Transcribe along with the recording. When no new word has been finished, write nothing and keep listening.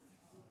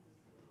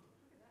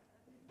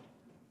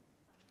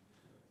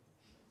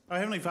Oh,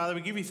 Heavenly Father,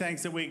 we give you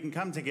thanks that we can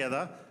come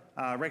together,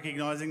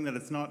 recognising that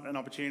it's not an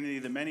opportunity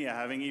that many are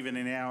having, even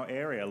in our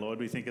area, Lord.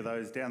 We think of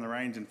those down the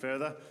range and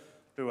further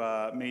who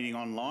are meeting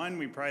online.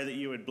 We pray that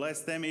you would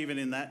bless them even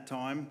in that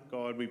time.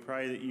 God, we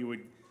pray that you would,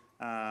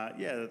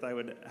 that they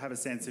would have a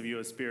sense of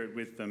your spirit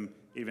with them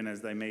even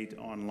as they meet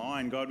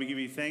online. God, we give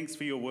you thanks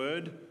for your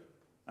word,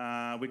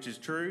 which is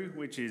true,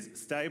 which is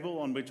stable,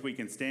 on which we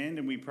can stand.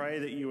 And we pray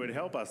that you would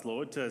help us,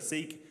 Lord, to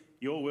seek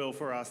your will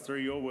for us through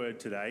your word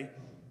today.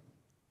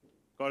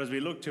 God, as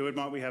we look to it,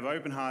 might we have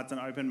open hearts and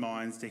open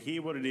minds to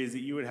hear what it is that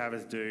you would have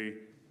us do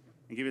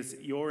and give us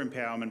your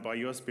empowerment by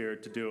your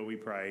Spirit to do it, we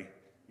pray.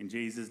 In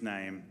Jesus'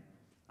 name,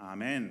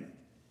 amen.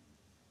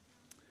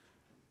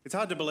 It's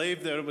hard to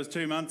believe that it was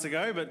 2 months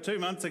ago, but 2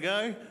 months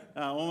ago,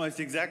 almost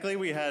exactly,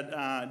 we had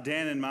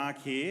Dan and Mark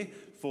here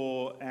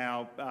for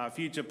our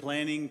future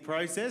planning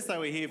process. They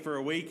were here for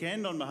a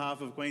weekend on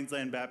behalf of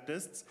Queensland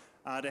Baptists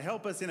to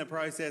help us in a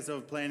process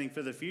of planning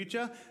for the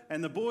future.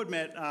 And the board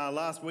met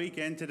last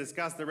weekend to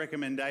discuss the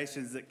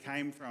recommendations that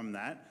came from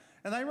that.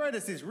 And they wrote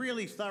us this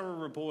really thorough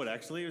report,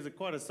 actually. It was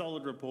quite a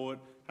solid report,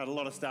 had a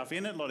lot of stuff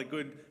in it, a lot of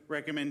good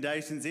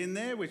recommendations in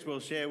there, which we'll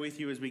share with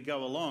you as we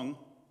go along.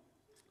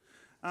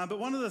 But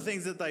one of the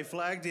things that they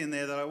flagged in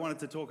there that I wanted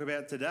to talk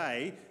about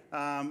today,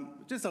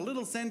 just a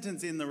little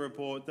sentence in the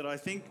report that I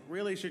think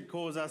really should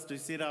cause us to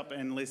sit up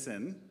and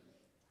listen.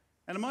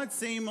 And it might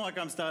seem like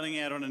I'm starting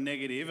out on a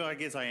negative, I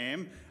guess I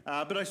am,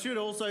 but I should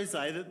also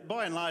say that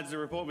by and large the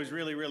report was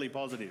really, really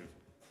positive.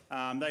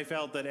 They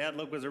felt that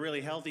Outlook was a really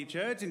healthy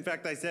church. In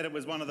fact, they said it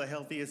was one of the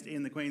healthiest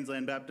in the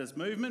Queensland Baptist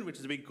movement, which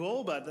is a big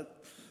call, but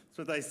that's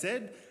what they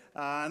said.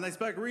 And they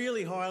spoke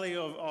really highly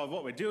of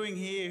what we're doing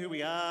here, who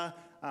we are,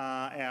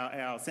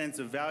 our sense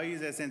of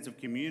values, our sense of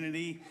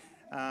community.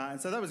 And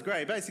so that was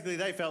great. Basically,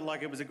 they felt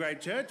like it was a great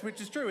church,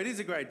 which is true. It is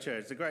a great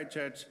church. It's a great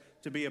church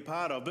to be a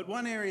part of. But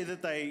one area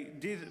that they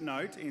did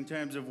note in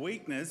terms of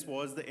weakness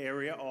was the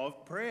area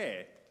of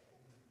prayer.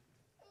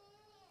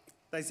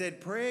 They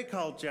said prayer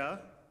culture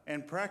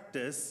and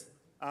practice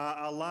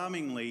are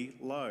alarmingly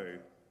low.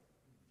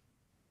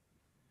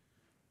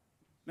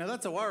 Now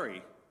that's a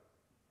worry.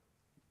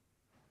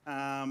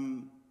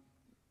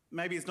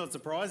 Maybe it's not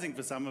surprising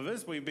for some of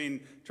us. We've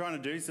been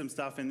trying to do some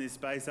stuff in this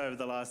space over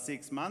the last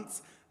 6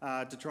 months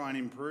to try and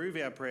improve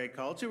our prayer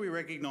culture. We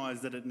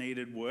recognise that it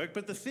needed work.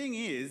 But the thing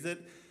is that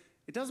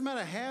it doesn't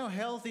matter how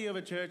healthy of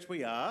a church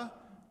we are,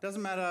 it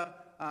doesn't matter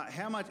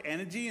how much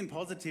energy and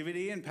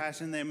positivity and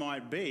passion there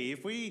might be,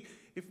 if we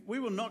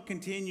will not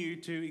continue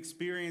to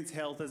experience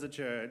health as a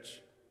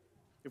church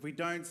if we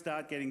don't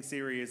start getting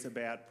serious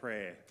about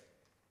prayer.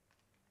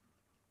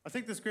 I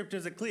think the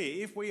scriptures are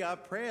clear. If we are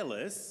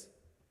prayerless,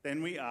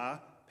 then we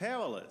are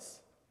powerless.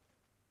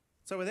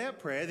 So without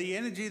prayer, the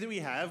energy that we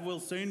have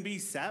will soon be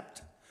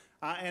sapped,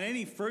 and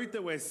any fruit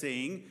that we're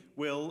seeing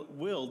will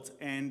wilt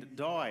and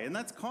die. And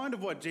that's kind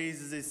of what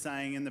Jesus is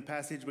saying in the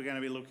passage we're going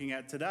to be looking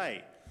at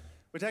today.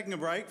 We're taking a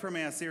break from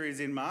our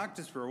series in Mark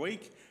just for a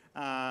week.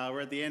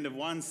 We're at the end of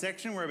one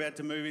section. We're about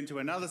to move into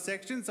another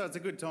section, so it's a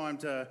good time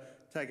to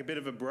take a bit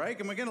of a break.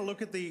 And we're going to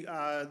look at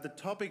the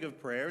topic of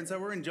prayer. And so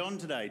we're in John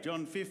today,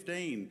 John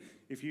 15,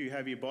 if you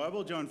have your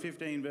Bible, John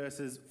 15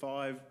 verses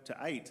 5 to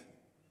 8.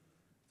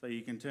 So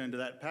you can turn to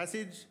that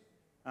passage,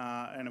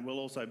 and it will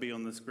also be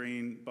on the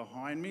screen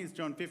behind me. It's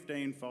John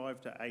 15,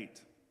 5 to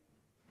 8.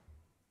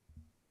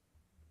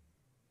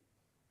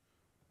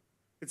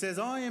 It says,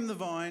 I am the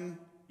vine,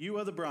 you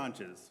are the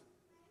branches.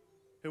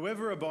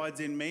 Whoever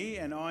abides in me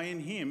and I in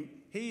him,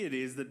 he it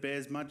is that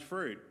bears much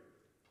fruit.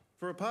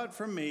 For apart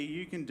from me,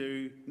 you can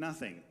do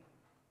nothing.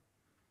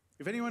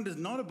 If anyone does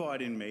not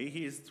abide in me,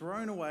 he is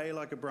thrown away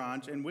like a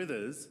branch and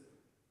withers,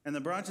 and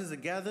the branches are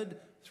gathered,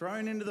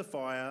 thrown into the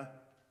fire,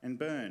 and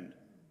burned.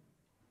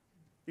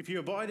 If you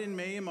abide in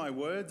me and my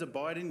words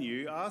abide in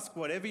you, ask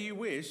whatever you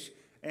wish,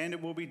 and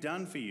it will be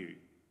done for you.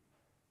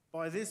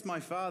 By this my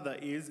Father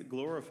is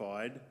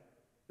glorified,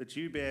 that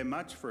you bear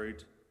much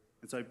fruit,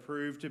 and so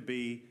prove to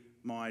be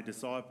my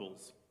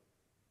disciples.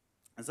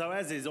 And so,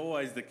 as is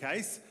always the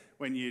case,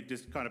 when you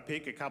just kind of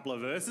pick a couple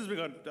of verses, we've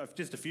got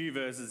just a few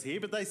verses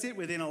here, but they sit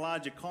within a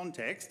larger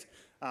context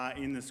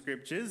in the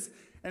scriptures.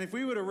 And if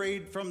we were to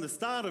read from the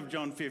start of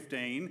John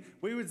 15,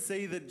 we would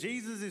see that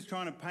Jesus is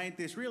trying to paint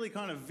this really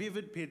kind of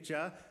vivid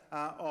picture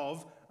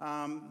of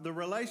the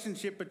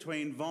relationship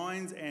between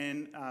vines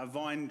and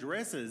vine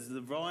dressers,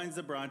 the vines,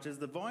 the branches,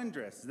 the vine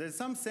dressers. There's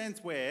some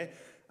sense where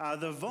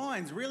the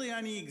vines really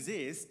only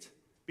exist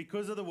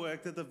because of the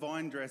work that the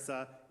vine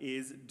dresser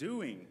is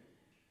doing.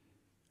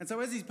 And so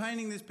as he's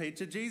painting this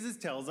picture, Jesus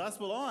tells us,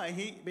 well,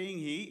 being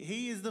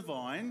he is the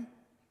vine,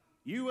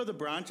 you are the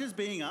branches,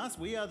 being us,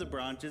 we are the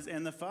branches,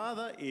 and the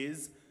Father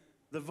is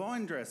the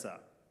vine dresser.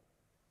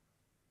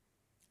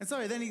 And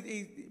so then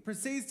he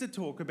proceeds to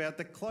talk about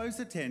the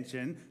close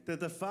attention that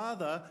the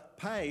Father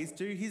pays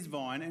to his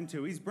vine and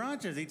to his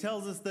branches. He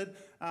tells us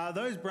that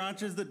those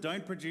branches that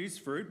don't produce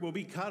fruit will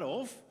be cut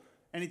off,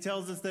 and he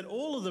tells us that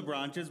all of the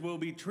branches will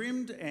be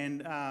trimmed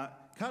and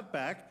cut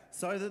back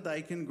so that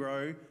they can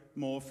grow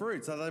more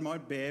fruit, so they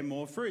might bear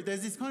more fruit.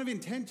 There's this kind of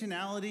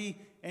intentionality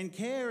and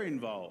care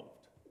involved.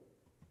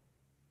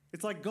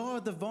 It's like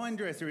God, the vine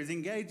dresser, is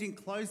engaging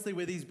closely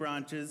with his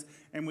branches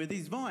and with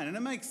his vine, and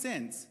it makes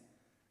sense.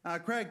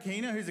 Craig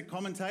Keener, who's a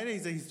commentator,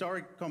 he's a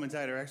historic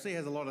commentator actually,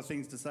 has a lot of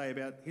things to say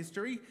about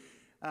history.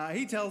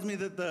 He tells me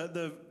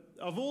that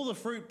of all the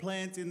fruit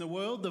plants in the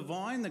world, the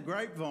vine, the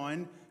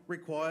grapevine,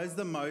 requires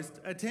the most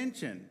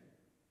attention.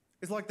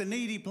 It's like the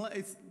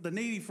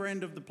needy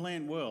friend of the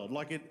plant world.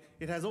 Like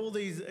it has all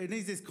these, it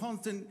needs this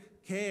constant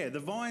care. The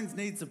vines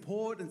need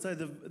support, and so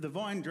the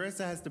vine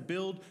dresser has to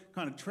build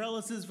kind of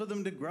trellises for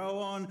them to grow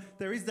on.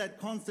 There is that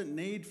constant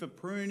need for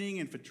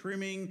pruning and for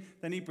trimming.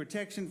 They need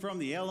protection from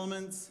the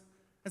elements.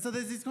 And so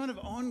there's this kind of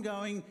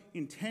ongoing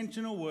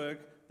intentional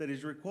work that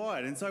is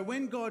required. And so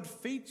when God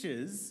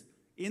features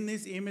in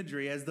this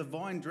imagery as the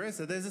vine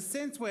dresser, there's a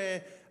sense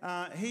where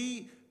I've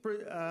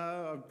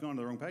gone to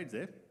the wrong page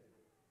there.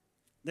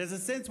 There's a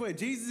sense where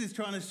Jesus is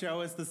trying to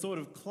show us the sort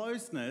of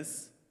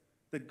closeness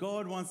that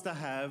God wants to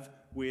have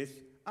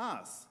with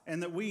us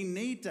and that we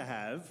need to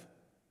have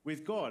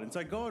with God. And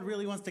so God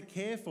really wants to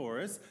care for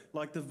us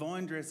like the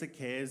vine dresser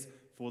cares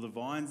for the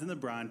vines and the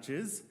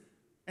branches.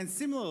 And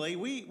similarly,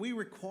 we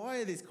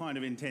require this kind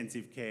of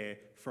intensive care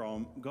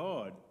from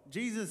God.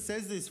 Jesus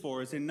says this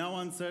for us in no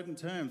uncertain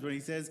terms when he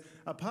says,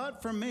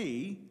 apart from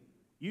me,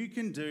 you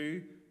can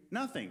do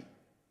nothing.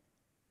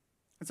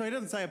 And so he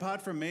doesn't say,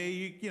 apart from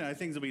me,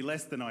 things will be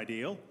less than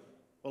ideal.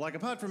 Or like,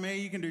 apart from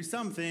me, you can do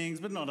some things,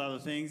 but not other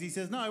things. He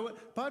says, no,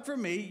 apart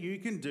from me, you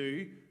can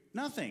do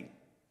nothing.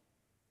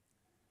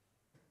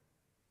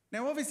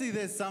 Now, obviously,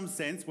 there's some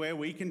sense where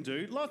we can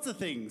do lots of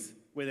things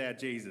without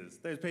Jesus.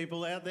 There's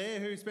people out there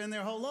who spend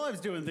their whole lives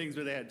doing things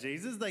without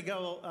Jesus. They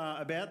go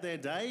about their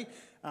day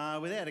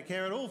without a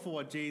care at all for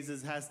what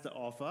Jesus has to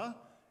offer.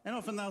 And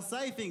often they'll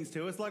say things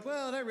to us like,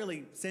 well, I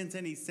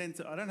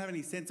don't have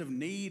any sense of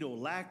need or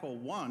lack or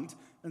want.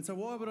 And so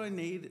why would I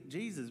need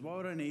Jesus? Why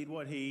would I need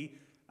what he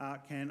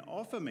can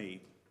offer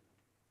me?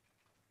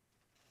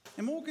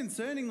 And more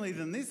concerningly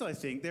than this, I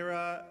think, there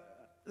are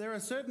a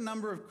certain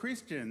number of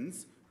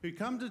Christians who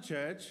come to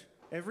church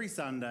every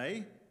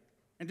Sunday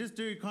and just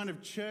do kind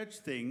of church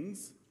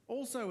things,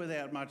 also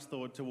without much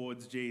thought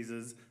towards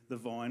Jesus, the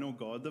vine, or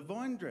God, the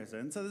vine dresser.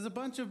 And so there's a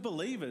bunch of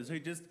believers who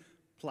just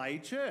play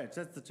church.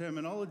 That's the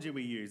terminology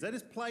we use. They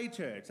just play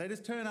church. They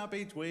just turn up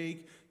each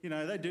week.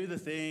 They do the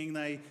thing.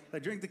 They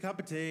drink the cup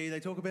of tea. They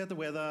talk about the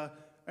weather,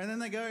 and then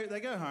they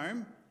go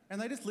home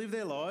and they just live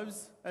their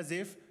lives as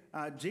if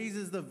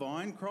Jesus, the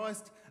vine,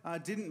 Christ,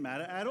 didn't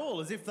matter at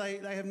all. As if they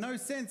have no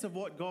sense of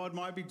what God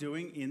might be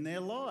doing in their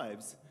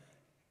lives.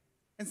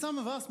 And some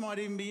of us might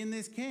even be in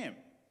this camp.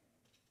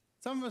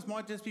 Some of us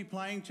might just be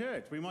playing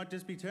church. We might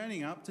just be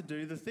turning up to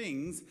do the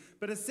things,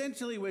 but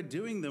essentially we're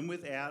doing them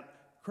without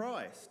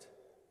Christ.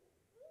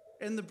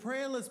 And the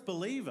prayerless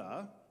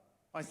believer,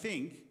 I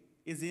think,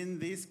 is in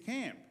this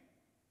camp.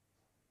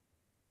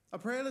 A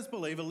prayerless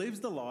believer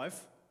lives the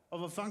life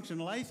of a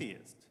functional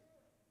atheist.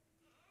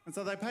 And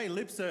so they pay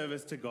lip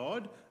service to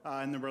God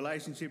and the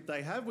relationship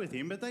they have with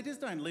him, but they just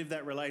don't live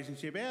that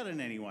relationship out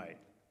in any way.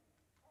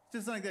 It's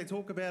just something they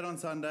talk about on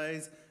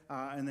Sundays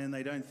and then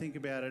they don't think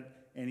about it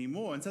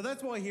anymore. And so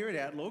that's why here at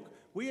Outlook,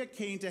 we are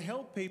keen to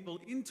help people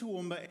in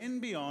Toowoomba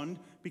and beyond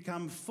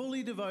become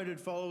fully devoted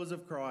followers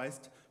of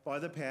Christ by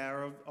the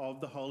power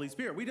of the Holy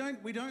Spirit. We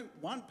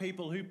don't want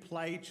people who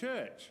play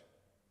church.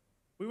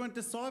 We want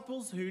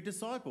disciples who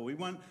disciple. We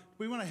want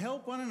to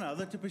help one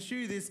another to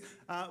pursue this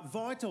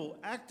vital,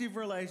 active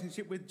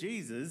relationship with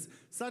Jesus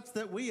such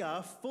that we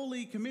are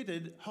fully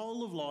committed,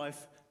 whole of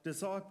life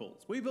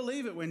disciples. We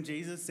believe it when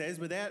Jesus says,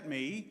 without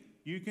me,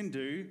 you can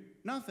do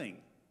nothing.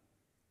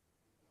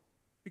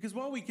 Because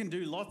while we can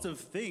do lots of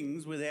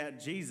things without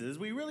Jesus,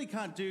 we really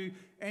can't do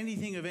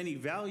anything of any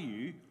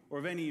value or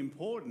of any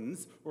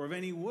importance or of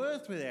any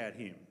worth without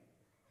him.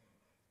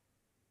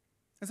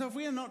 And so if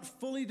we are not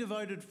fully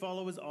devoted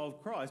followers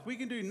of Christ, we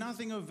can do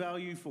nothing of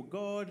value for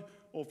God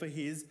or for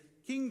his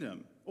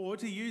kingdom. Or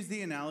to use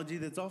the analogy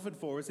that's offered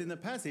for us in the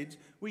passage,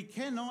 we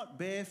cannot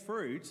bear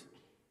fruit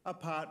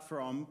apart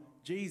from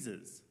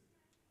Jesus.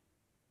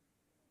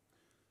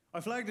 I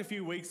flagged a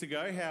few weeks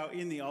ago how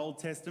in the Old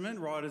Testament,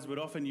 writers would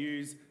often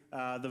use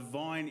the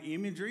vine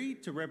imagery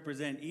to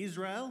represent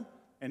Israel,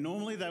 and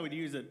normally they would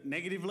use it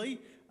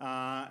negatively,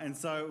 and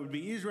so it would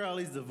be Israel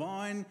is the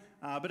vine,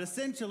 but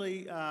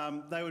essentially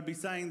they would be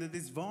saying that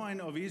this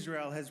vine of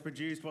Israel has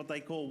produced what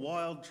they call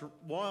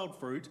wild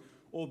fruit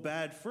or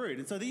bad fruit.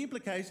 And so the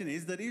implication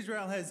is that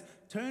Israel has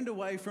turned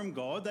away from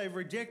God, they've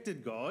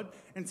rejected God,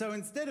 and so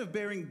instead of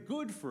bearing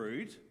good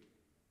fruit,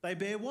 they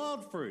bear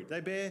wild fruit, they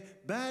bear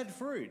bad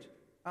fruit.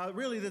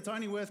 Really, that's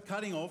only worth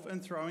cutting off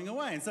and throwing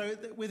away. And so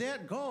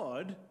without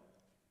God,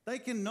 they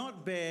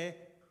cannot bear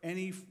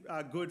any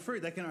good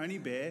fruit. They can only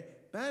bear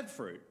bad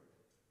fruit.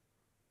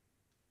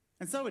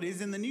 And so it is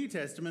in the New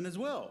Testament as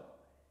well.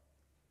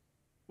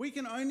 We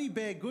can only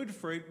bear good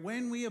fruit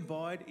when we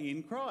abide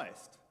in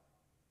Christ.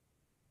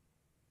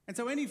 And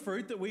so any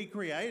fruit that we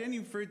create, any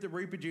fruit that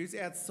we produce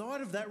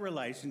outside of that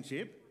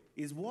relationship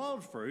is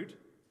wild fruit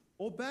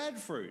or bad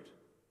fruit.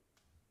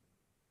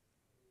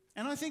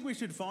 And I think we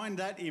should find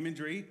that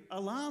imagery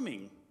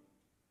alarming.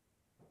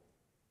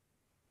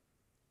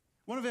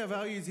 One of our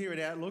values here at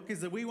Outlook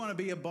is that we want to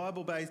be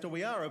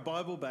we are a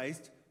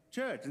Bible-based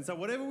church. And so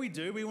whatever we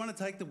do, we want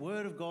to take the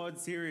Word of God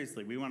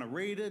seriously. We want to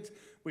read it,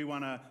 we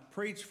want to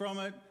preach from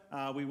it,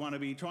 we want to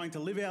be trying to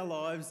live our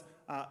lives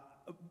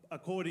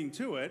according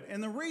to it.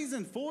 And the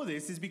reason for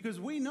this is because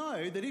we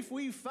know that if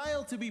we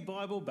fail to be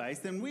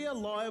Bible-based, then we are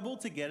liable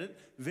to get it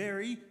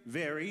very,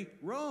 very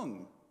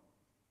wrong.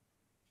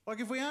 Like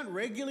if we aren't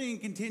regularly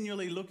and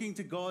continually looking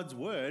to God's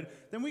Word,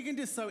 then we can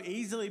just so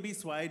easily be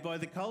swayed by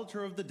the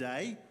culture of the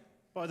day,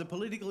 by the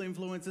political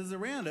influences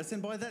around us,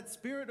 and by that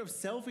spirit of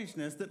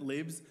selfishness that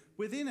lives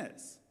within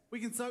us. We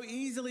can so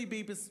easily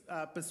be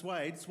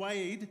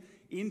swayed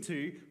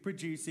into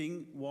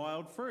producing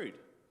wild fruit.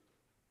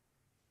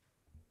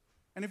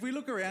 And if we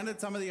look around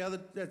at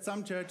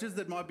some churches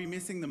that might be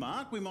missing the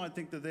mark, we might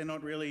think that they're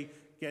not really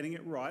getting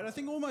it right. I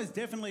think almost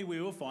definitely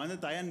we will find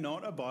that they are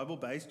not a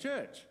Bible-based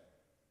church.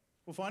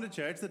 We'll find a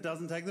church that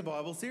doesn't take the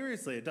Bible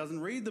seriously. It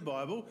doesn't read the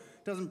Bible,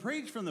 doesn't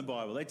preach from the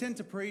Bible. They tend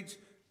to preach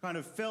kind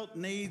of felt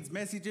needs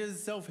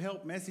messages,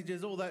 self-help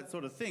messages, all that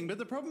sort of thing. But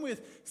the problem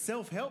with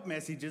self-help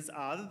messages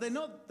are that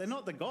they're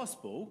not the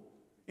gospel.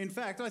 In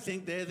fact, I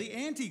think they're the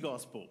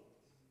anti-gospel.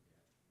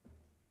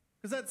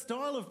 Because that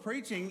style of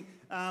preaching,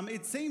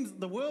 it seems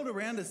the world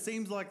around us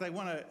seems like they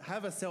want to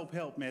have a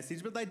self-help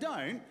message, but they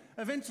don't.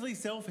 Eventually,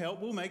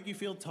 self-help will make you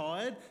feel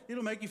tired.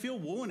 It'll make you feel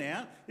worn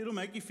out. It'll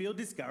make you feel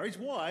discouraged.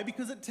 Why?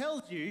 Because it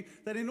tells you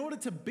that in order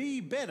to be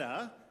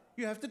better,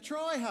 you have to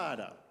try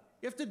harder.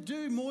 You have to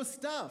do more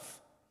stuff.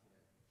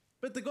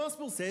 But the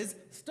gospel says,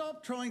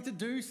 stop trying to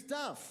do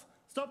stuff.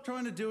 Stop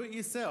trying to do it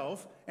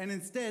yourself and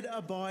instead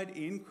abide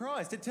in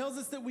Christ. It tells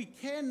us that we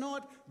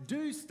cannot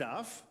do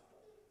stuff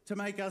to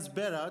make us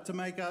better, to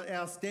make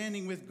our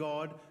standing with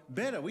God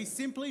better. We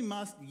simply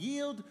must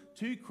yield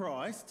to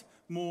Christ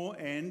more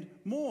and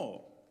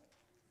more.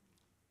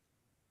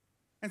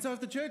 And so if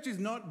the church is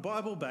not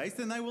Bible-based,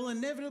 then they will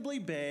inevitably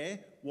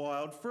bear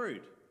wild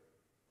fruit.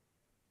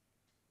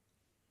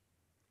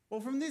 Well,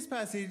 from this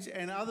passage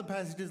and other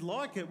passages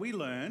like it, we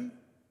learn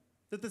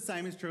that the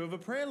same is true of a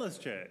prayerless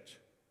church.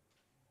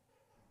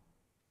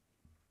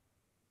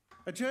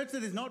 A church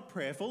that is not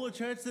prayerful, a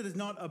church that is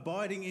not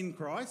abiding in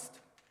Christ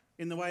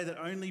in the way that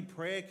only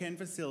prayer can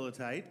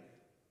facilitate,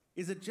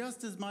 is at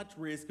just as much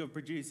risk of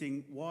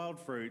producing wild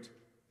fruit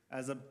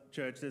as a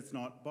church that's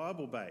not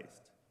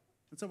Bible-based.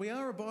 And so we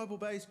are a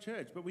Bible-based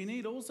church, but we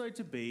need also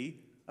to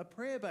be a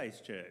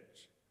prayer-based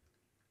church.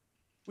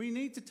 We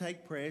need to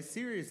take prayer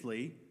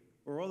seriously,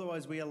 or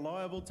otherwise we are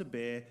liable to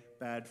bear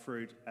bad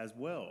fruit as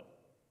well.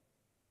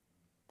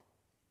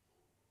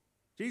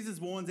 Jesus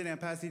warns in our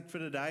passage for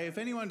today, if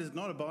anyone does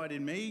not abide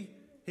in me,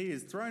 he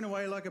is thrown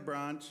away like a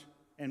branch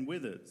and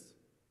withers.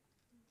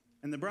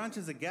 And the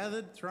branches are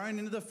gathered, thrown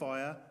into the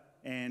fire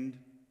and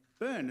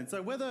burned. And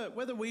so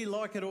whether we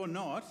like it or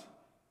not,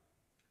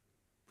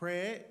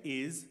 prayer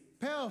is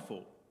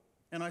powerful.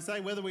 And I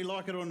say whether we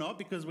like it or not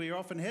because we are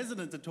often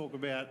hesitant to talk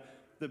about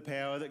the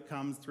power that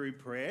comes through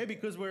prayer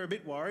because we're a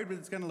bit worried that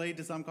it's going to lead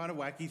to some kind of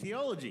wacky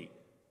theology.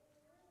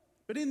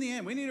 But in the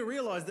end, we need to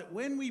realise that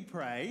when we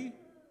pray,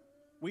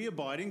 we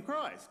abide in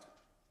Christ.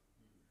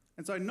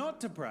 And so not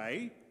to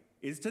pray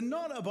is to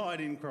not abide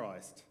in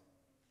Christ.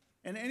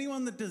 And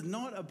anyone that does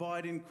not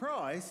abide in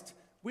Christ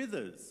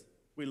withers,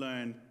 we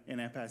learn in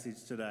our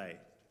passage today.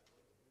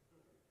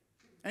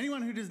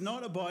 Anyone who does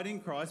not abide in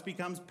Christ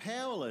becomes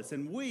powerless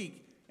and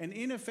weak and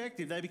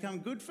ineffective. They become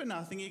good for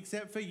nothing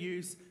except for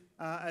use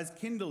as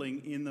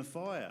kindling in the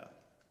fire.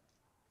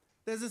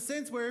 There's a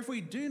sense where if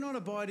we do not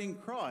abide in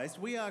Christ,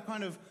 we are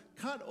kind of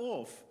cut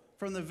off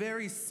from the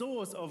very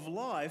source of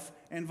life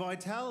and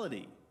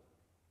vitality.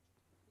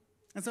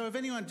 And so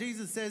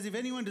Jesus says, if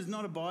anyone does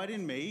not abide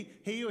in me,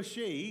 he or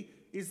she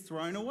is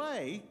thrown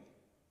away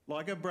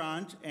like a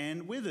branch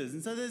and withers.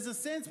 And so there's a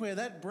sense where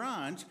that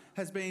branch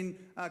has been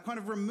kind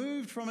of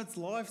removed from its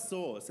life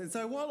source. And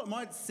so while it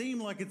might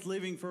seem like it's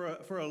living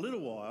for a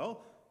little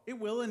while, it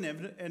will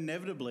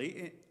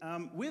inevitably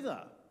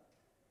wither.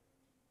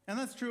 And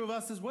that's true of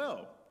us as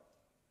well.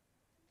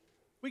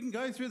 We can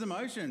go through the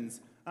motions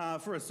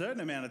for a certain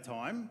amount of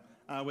time,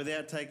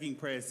 without taking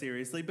prayer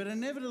seriously, but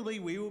inevitably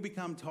we will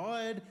become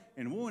tired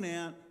and worn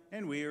out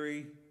and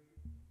weary.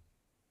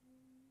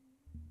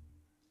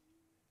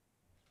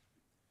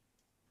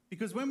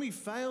 Because when we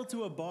fail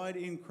to abide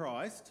in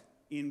Christ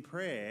in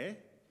prayer,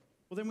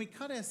 well, then we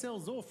cut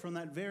ourselves off from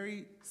that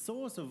very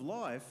source of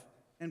life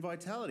and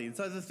vitality. And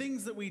so the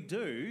things that we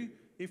do,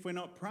 if we're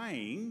not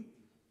praying,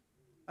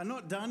 are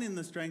not done in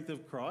the strength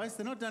of Christ.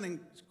 They're not done in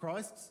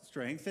Christ's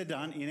strength. They're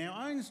done in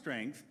our own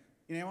strength,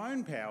 in our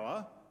own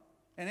power.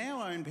 And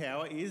our own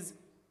power is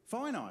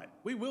finite.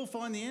 We will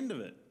find the end of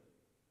it.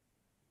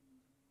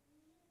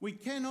 We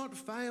cannot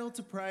fail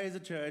to pray as a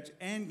church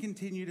and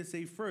continue to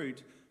see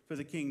fruit for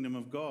the kingdom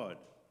of God.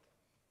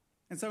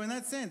 And so in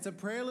that sense, a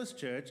prayerless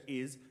church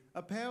is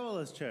a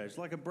powerless church.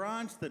 Like a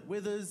branch that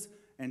withers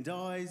and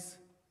dies,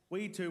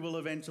 we too will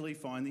eventually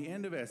find the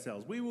end of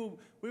ourselves. We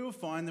will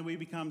find that we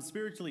become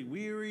spiritually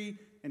weary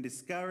and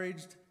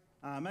discouraged,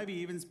 maybe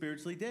even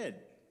spiritually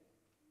dead.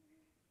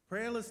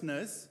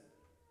 Prayerlessness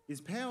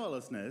is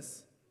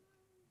powerlessness,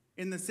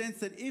 in the sense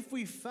that if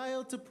we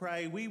fail to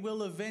pray, we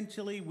will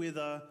eventually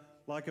wither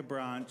like a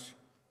branch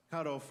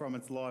cut off from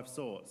its life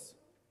source.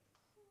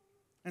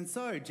 And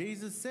so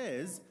Jesus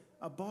says,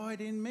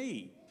 abide in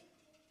me,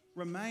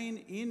 remain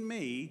in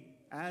me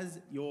as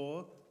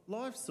your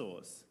life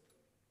source.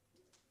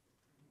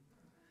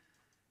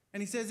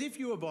 And he says, if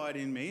you abide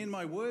in me and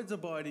my words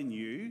abide in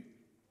you,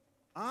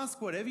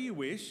 ask whatever you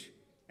wish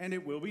and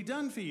it will be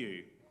done for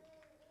you.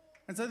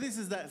 And so this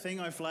is that thing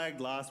I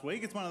flagged last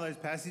week. It's one of those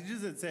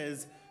passages that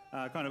says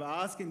kind of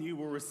ask and you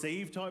will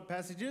receive type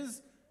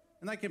passages.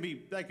 And they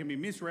can be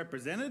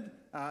misrepresented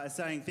as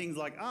saying things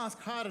like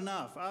ask hard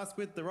enough, ask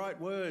with the right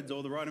words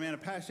or the right amount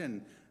of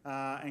passion,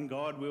 and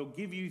God will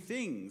give you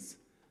things.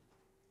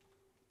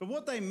 But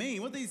what they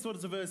mean, what these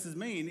sorts of verses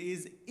mean,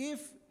 is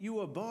if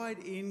you abide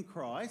in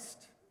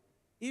Christ,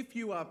 if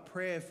you are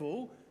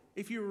prayerful,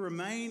 if you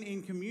remain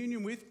in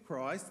communion with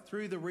Christ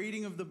through the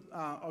reading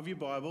of your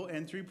Bible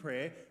and through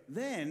prayer,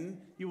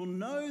 then you will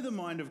know the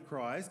mind of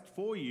Christ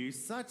for you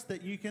such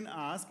that you can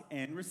ask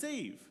and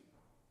receive.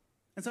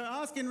 And so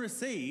ask and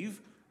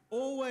receive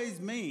always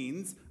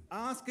means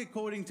ask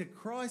according to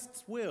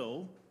Christ's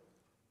will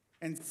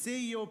and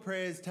see your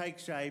prayers take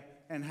shape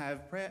and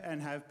have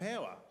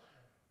power.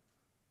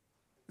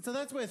 And so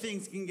that's where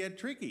things can get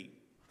tricky.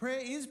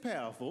 Prayer is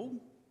powerful.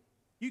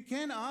 You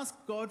can ask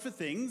God for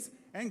things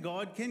and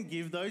God can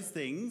give those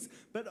things,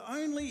 but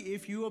only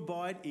if you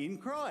abide in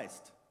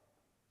Christ.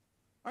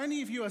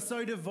 Only if you are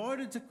so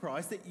devoted to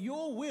Christ that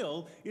your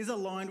will is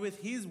aligned with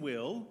his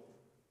will.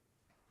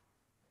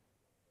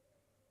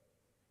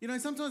 You know,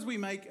 sometimes we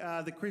make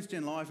the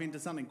Christian life into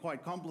something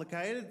quite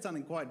complicated,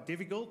 something quite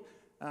difficult.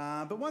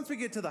 But once we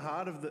get to the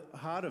heart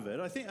of it,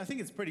 I think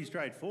it's pretty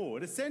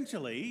straightforward.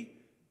 Essentially,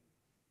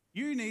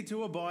 you need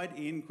to abide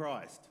in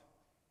Christ.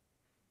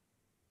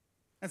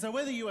 And so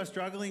whether you are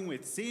struggling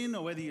with sin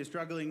or whether you're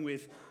struggling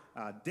with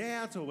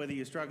doubt or whether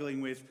you're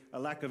struggling with a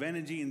lack of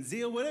energy and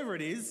zeal, whatever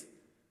it is,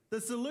 the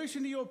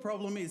solution to your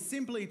problem is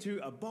simply to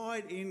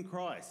abide in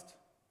Christ,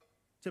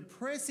 to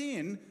press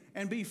in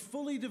and be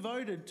fully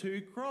devoted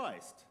to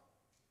Christ.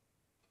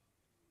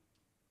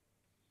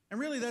 And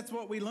really that's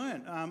what we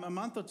learnt a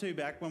month or two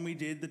back when we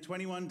did the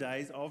 21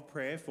 days of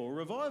prayer for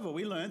revival.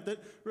 We learnt that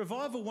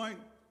revival won't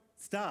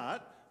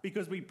start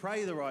because we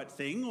pray the right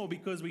thing or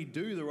because we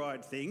do the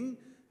right thing.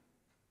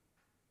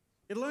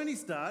 It'll only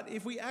start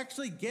if we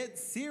actually get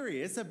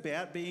serious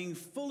about being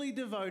fully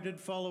devoted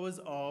followers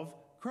of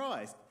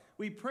Christ.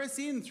 We press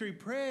in through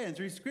prayer and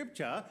through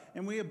Scripture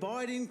and we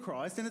abide in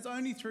Christ, and it's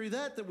only through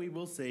that we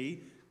will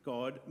see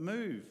God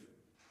move.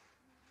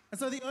 And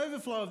so the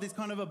overflow of this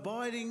kind of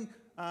abiding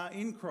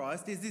in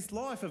Christ is this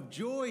life of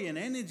joy and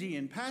energy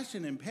and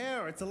passion and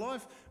power. It's a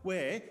life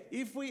where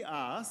if we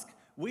ask,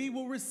 we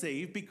will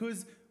receive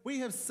because we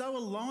have so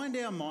aligned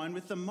our mind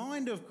with the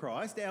mind of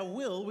Christ, our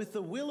will with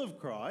the will of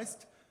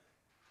Christ.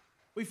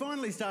 We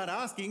finally start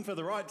asking for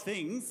the right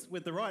things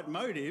with the right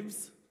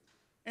motives,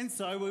 and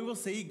so we will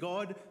see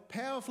God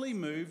powerfully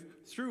move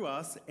through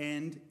us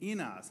and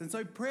in us. And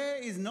so prayer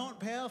is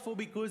not powerful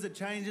because it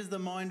changes the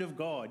mind of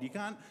God. You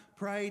can't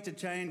pray to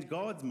change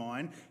God's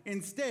mind.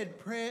 Instead,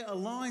 prayer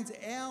aligns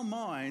our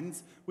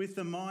minds with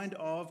the mind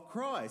of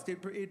Christ.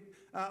 It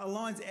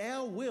aligns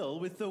our will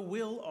with the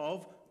will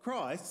of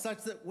Christ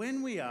such that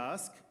when we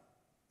ask,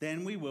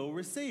 then we will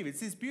receive. It's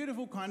this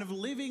beautiful kind of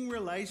living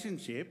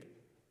relationship.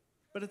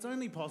 But it's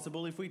only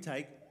possible if we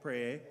take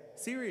prayer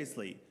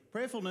seriously.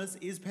 Prayerfulness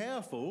is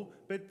powerful,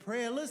 but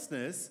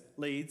prayerlessness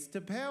leads to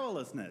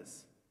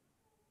powerlessness.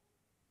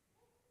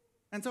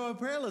 And so a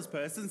prayerless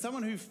person,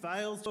 someone who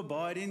fails to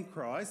abide in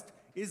Christ,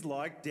 is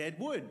like dead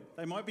wood.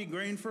 They might be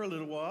green for a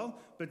little while,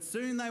 but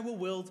soon they will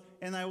wilt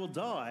and they will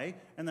die,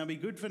 and they'll be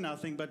good for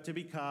nothing but to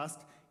be cast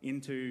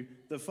into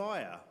the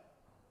fire.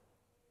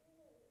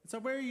 So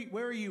where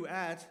are you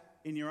at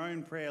in your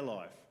own prayer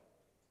life?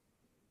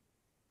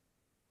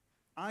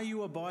 Are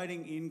you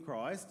abiding in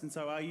Christ? And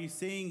so are you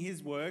seeing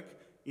his work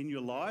in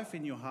your life,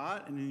 in your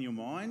heart, and in your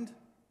mind?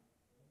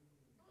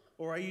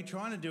 Or are you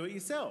trying to do it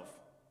yourself?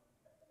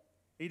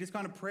 Are you just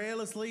kind of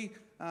prayerlessly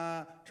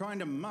trying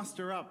to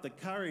muster up the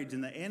courage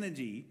and the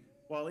energy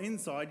while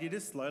inside you're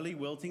just slowly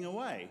wilting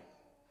away?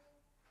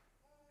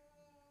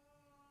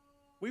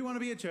 We want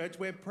to be a church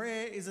where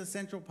prayer is a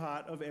central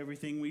part of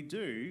everything we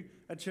do,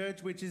 a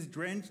church which is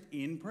drenched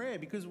in prayer,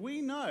 because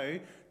we know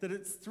that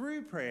it's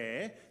through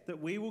prayer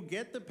that we will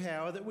get the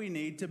power that we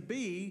need to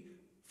be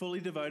fully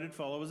devoted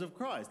followers of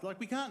Christ. Like,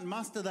 we can't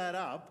muster that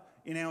up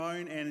in our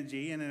own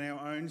energy and in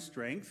our own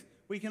strength.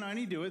 We can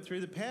only do it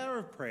through the power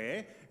of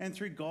prayer and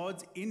through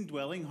God's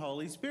indwelling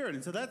Holy Spirit.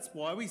 And so that's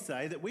why we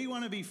say that we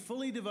want to be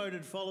fully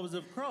devoted followers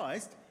of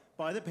Christ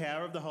by the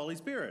power of the Holy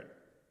Spirit.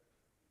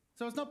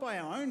 So it's not by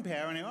our own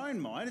power and our own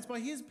might, it's by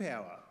his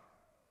power.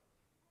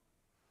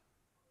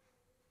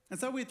 And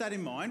so with that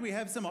in mind, we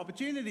have some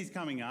opportunities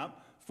coming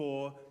up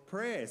for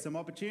prayer, some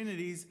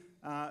opportunities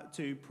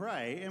to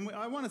pray. And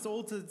I want us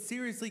all to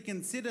seriously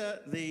consider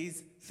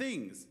these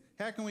things.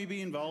 How can we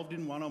be involved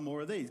in one or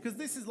more of these? Because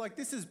this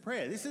is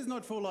prayer. This is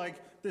not for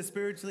like the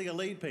spiritually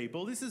elite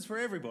people. This is for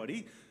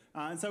everybody.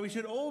 And so we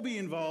should all be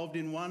involved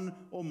in one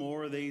or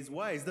more of these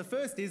ways. The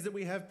first is that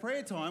we have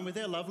prayer time with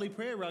our lovely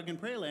prayer rug and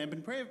prayer lamp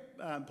and prayer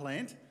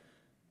plant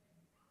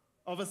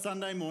of a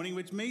Sunday morning,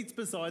 which meets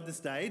beside the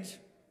stage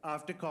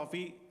after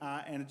coffee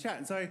and a chat.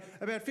 And so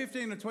about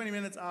 15 or 20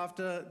 minutes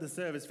after the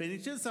service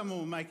finishes, someone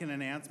will make an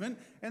announcement,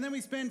 and then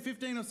we spend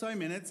 15 or so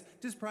minutes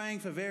just praying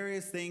for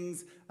various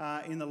things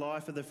in the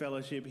life of the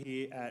fellowship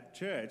here at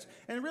church.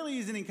 And it really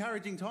is an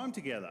encouraging time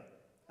together.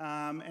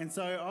 And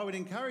so I would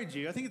encourage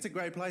you, I think it's a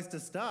great place to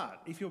start.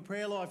 If your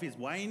prayer life is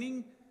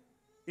waning,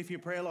 if your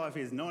prayer life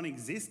is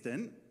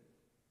non-existent,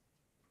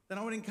 then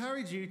I would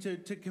encourage you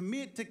to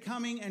commit to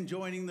coming and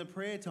joining the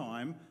prayer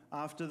time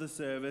after the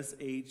service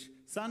each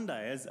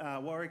Sunday. As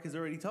Warwick has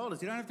already told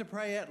us, you don't have to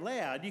pray out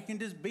loud. You can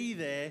just be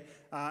there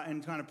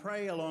and kind of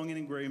pray along in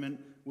agreement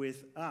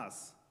with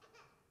us.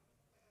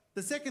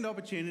 The second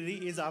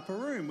opportunity is Upper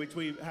Room, which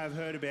we have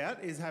heard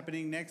about is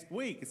happening next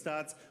week. It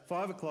starts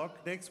 5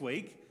 o'clock next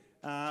week,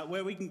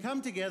 where we can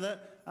come together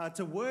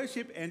to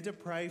worship and to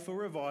pray for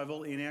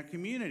revival in our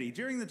community.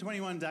 During the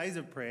 21 days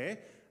of prayer,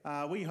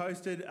 we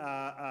hosted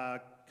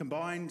a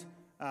combined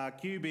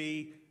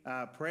QB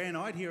prayer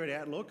night here at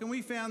Outlook, and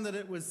we found that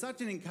it was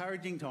such an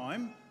encouraging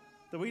time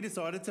that we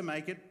decided to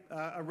make it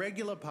a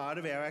regular part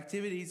of our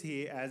activities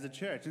here as a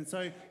church. And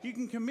so you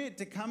can commit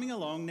to coming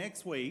along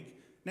next week,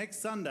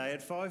 next Sunday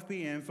at 5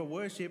 p.m. for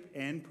worship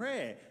and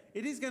prayer.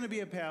 It is going to be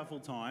a powerful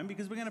time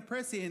because we're going to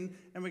press in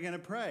and we're going to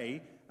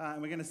pray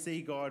and we're going to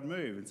see God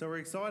move. And so we're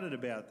excited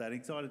about that,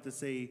 excited to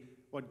see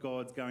what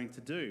God's going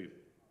to do.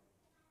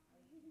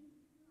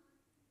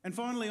 And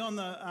finally, on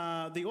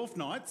the off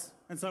nights,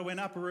 and so when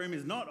Upper Room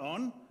is not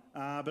on,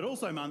 but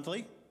also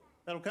monthly,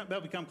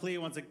 that'll become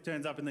clear once it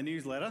turns up in the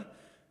newsletter.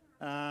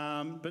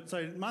 But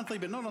so monthly,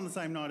 but not on the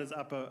same night as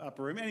Upper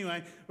Room.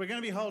 Anyway, we're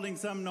going to be holding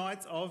some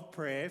nights of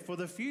prayer for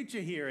the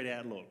future here at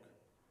Outlook.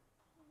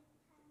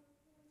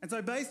 And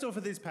so based off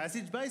of this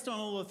passage, based on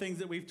all the things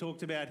that we've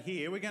talked about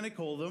here, we're going to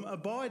call them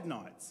Abide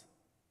Nights.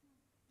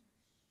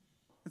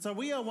 And so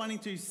we are wanting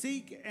to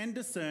seek and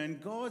discern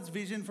God's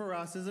vision for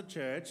us as a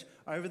church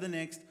over the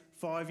next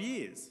 5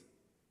 years.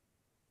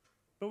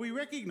 But we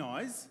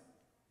recognise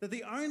that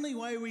the only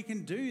way we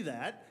can do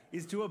that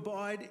is to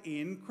abide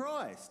in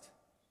Christ.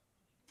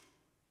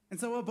 And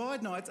so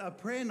Abide Nights are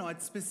prayer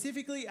nights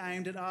specifically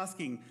aimed at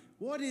asking,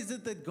 what is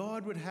it that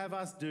God would have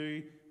us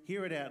do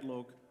here at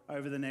Outlook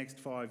over the next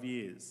 5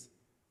 years?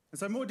 And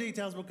so more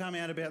details will come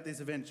out about this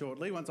event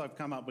shortly once I've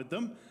come up with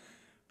them.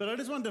 But I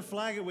just wanted to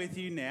flag it with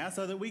you now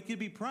so that we could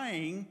be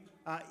praying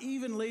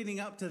even leading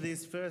up to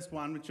this first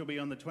one, which will be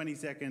on the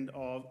 22nd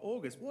of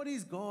August. What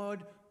is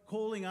God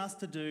calling us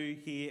to do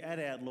here at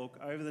Outlook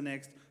over the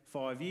next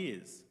 5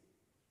 years?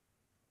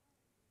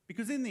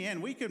 Because in the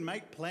end, we can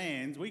make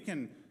plans, we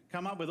can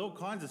come up with all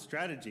kinds of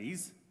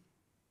strategies,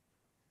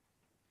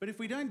 but if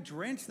we don't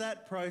drench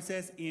that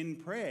process in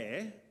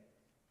prayer,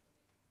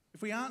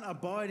 if we aren't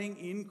abiding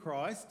in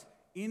Christ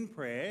in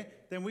prayer,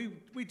 then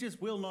we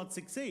just will not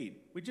succeed.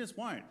 We just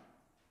won't.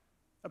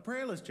 A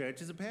prayerless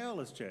church is a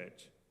powerless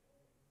church.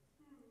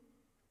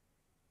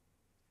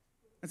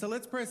 And so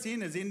let's press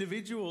in as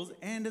individuals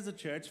and as a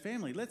church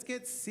family. Let's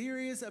get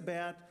serious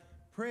about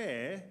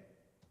prayer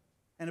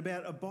and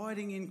about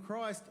abiding in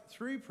Christ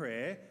through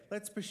prayer.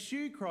 Let's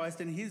pursue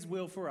Christ and his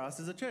will for us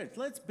as a church.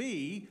 Let's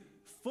be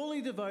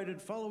fully devoted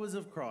followers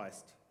of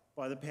Christ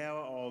by the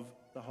power of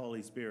the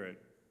Holy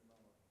Spirit.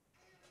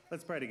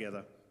 Let's pray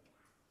together.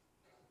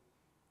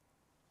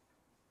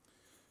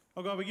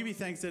 Oh God, we give you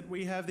thanks that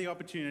we have the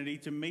opportunity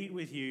to meet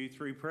with you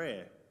through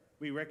prayer.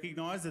 We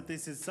recognise that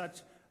this is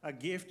such a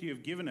gift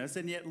you've given us,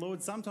 and yet,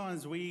 Lord,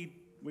 sometimes we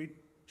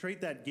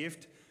treat that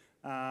gift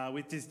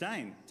with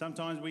disdain.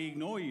 Sometimes we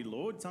ignore you,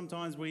 Lord.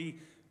 Sometimes we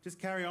just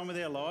carry on with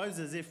our lives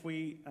as if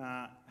we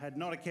had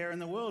not a care in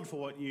the world for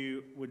what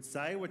you would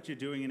say, what you're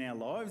doing in our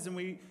lives, and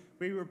we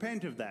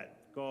repent of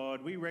that.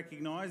 God, we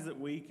recognise that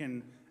we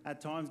can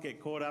at times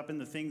get caught up in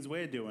the things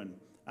we're doing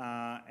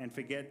and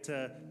forget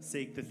to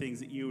seek the things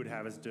that you would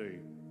have us do.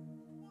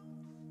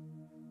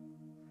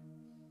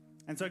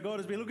 And so, God,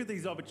 as we look at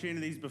these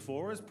opportunities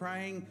before us,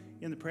 praying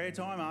in the prayer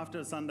time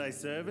after Sunday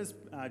service,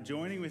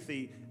 joining with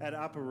at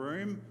Upper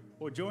Room,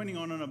 or joining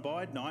on an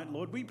Abide Night,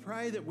 Lord, we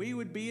pray that we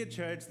would be a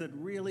church that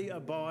really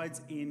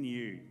abides in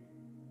you.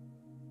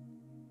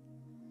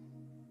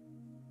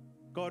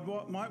 God,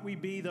 what might we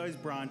be those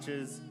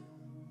branches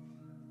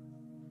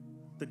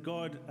that,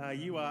 God,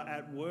 you are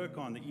at work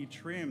on, that you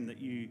trim, that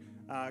you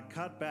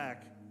cut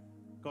back.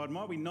 God,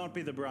 might we not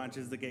be the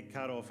branches that get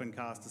cut off and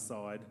cast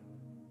aside.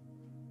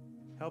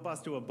 Help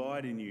us to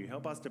abide in you.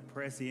 Help us to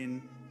press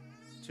in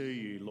to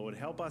you, Lord.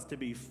 Help us to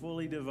be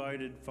fully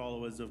devoted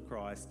followers of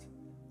Christ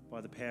by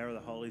the power of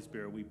the Holy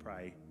Spirit, we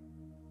pray.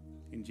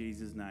 In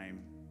Jesus'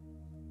 name,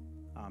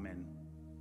 amen.